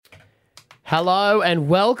Hello and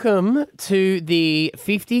welcome to the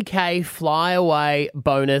 50K Flyaway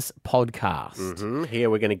bonus podcast. Here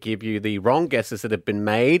we're going to give you the wrong guesses that have been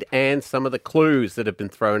made and some of the clues that have been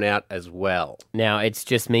thrown out as well. Now, it's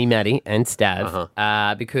just me, Maddie, and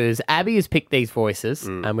Stav, because Abby has picked these voices,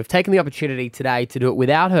 and we've taken the opportunity today to do it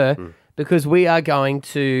without her because we are going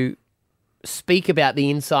to speak about the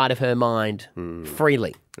inside of her mind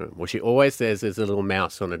freely. Well, she always says there's a little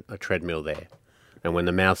mouse on a treadmill there. And when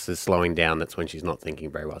the mouse is slowing down, that's when she's not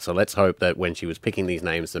thinking very well. So let's hope that when she was picking these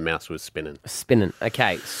names, the mouse was spinning. Spinning.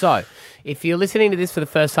 Okay, so if you're listening to this for the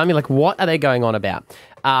first time, you're like, what are they going on about?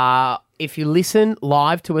 If you listen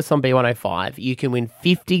live to us on B105, you can win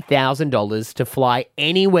 $50,000 to fly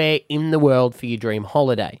anywhere in the world for your dream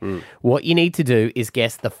holiday. What you need to do is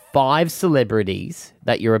guess the 5 celebrities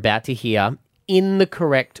that you're about to hear in the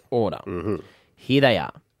correct order. Here they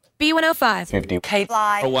are. B105. 50K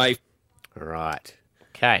Fly Away. All right.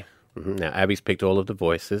 Okay. Now, Abby's picked all of the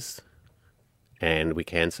voices, and we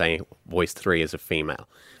can say voice 3 is a female.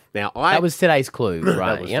 Now, That was today's clue,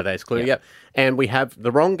 right? That was today's clue, yep. And we have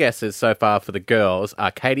the wrong guesses so far for the girls are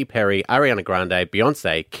Katy Perry, Ariana Grande,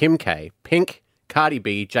 Beyonce, Kim K, Pink, Cardi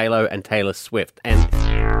B, J-Lo, and Taylor Swift. And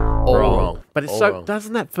All wrong. But it's All so wrong.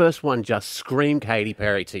 doesn't that first one just scream Katy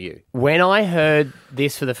Perry to you? When I heard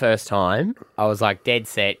this for the first time, I was like, dead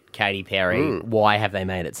set, Katy Perry. Why have they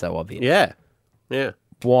made it so obvious? Yeah.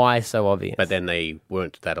 Why so obvious? But then they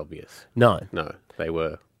weren't that obvious. No. No, they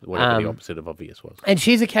were whatever the opposite of obvious was. And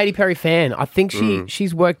she's a Katy Perry fan. I think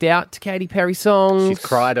she's worked out to Katy Perry songs. She's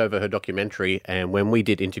cried over her documentary, and when we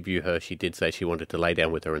did interview her, she did say she wanted to lay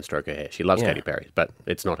down with her and stroke her hair. She loves Katy Perry, but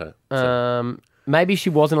it's not her. So. Maybe she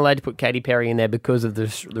wasn't allowed to put Katy Perry in there because of the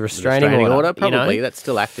restraining order. Probably. You know? That's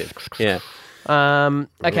still active. Yeah.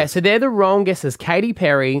 Okay, so they're the wrong guesses. Katy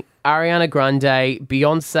Perry, Ariana Grande,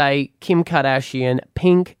 Beyonce, Kim Kardashian,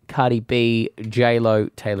 Pink, Cardi B, J-Lo,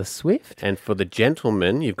 Taylor Swift. And for the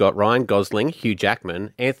gentlemen, you've got Ryan Gosling, Hugh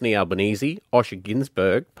Jackman, Anthony Albanese, Osher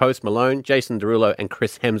Ginsburg, Post Malone, Jason Derulo, and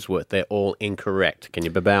Chris Hemsworth. They're all incorrect. Can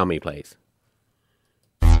you bow me, please?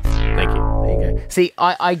 Thank you. There you go. See,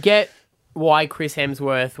 I get why Chris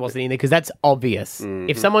Hemsworth wasn't in there because that's obvious.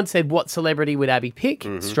 If someone said, what celebrity would Abby pick?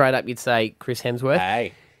 Straight up, you'd say Chris Hemsworth.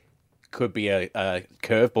 Hey, could be a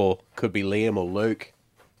curveball. Could be Liam or Luke.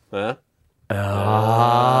 Huh?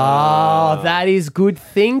 Oh, that is good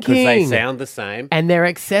thinking. Because they sound the same. And they're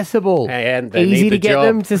accessible. And they easy need to the get job.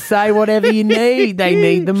 them to say whatever you need. They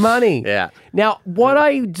need the money. Yeah. Now, what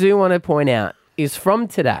I do want to point out is from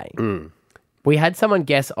today, we had someone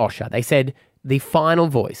guess Osher. They said the final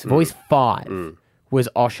voice, voice 5, was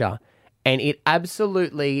Osher. And it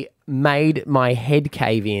absolutely made my head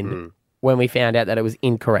cave in when we found out that it was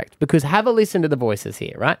incorrect. Because have a listen to the voices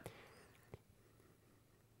here, right?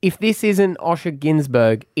 If this isn't Osher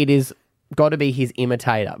Ginsburg, it is got to be his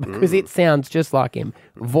imitator because it sounds just like him.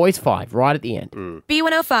 Voice 5, right at the end.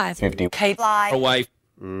 B105. 50K Fly Away.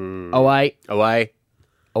 Away.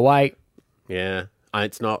 Away. Yeah.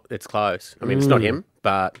 It's close. I mean, it's not him,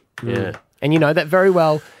 but yeah. And you know, that very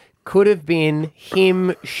well could have been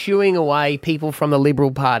him shooing away people from the Liberal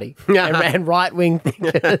Party and right-wing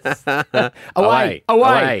thinkers. Away.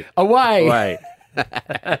 Away.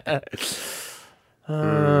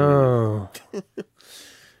 Oh.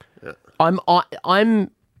 I'm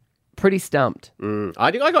pretty stumped.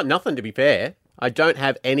 I got nothing, to be fair. I don't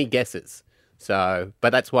have any guesses. So, but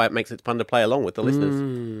that's why it makes it fun to play along with the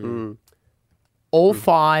listeners. All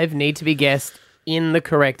 5 need to be guessed in the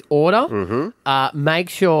correct order. Make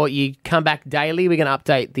sure you come back daily. We're going to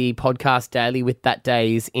update the podcast daily with that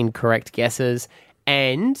day's incorrect guesses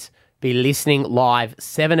and be listening live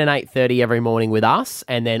 7 and 8:30 every morning with us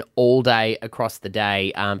and then all day across the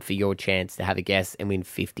day for your chance to have a guess and win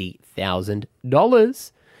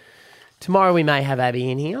 $50,000. Tomorrow we may have Abby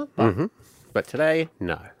in here. But today,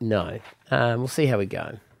 no. No. We'll see how we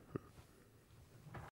go.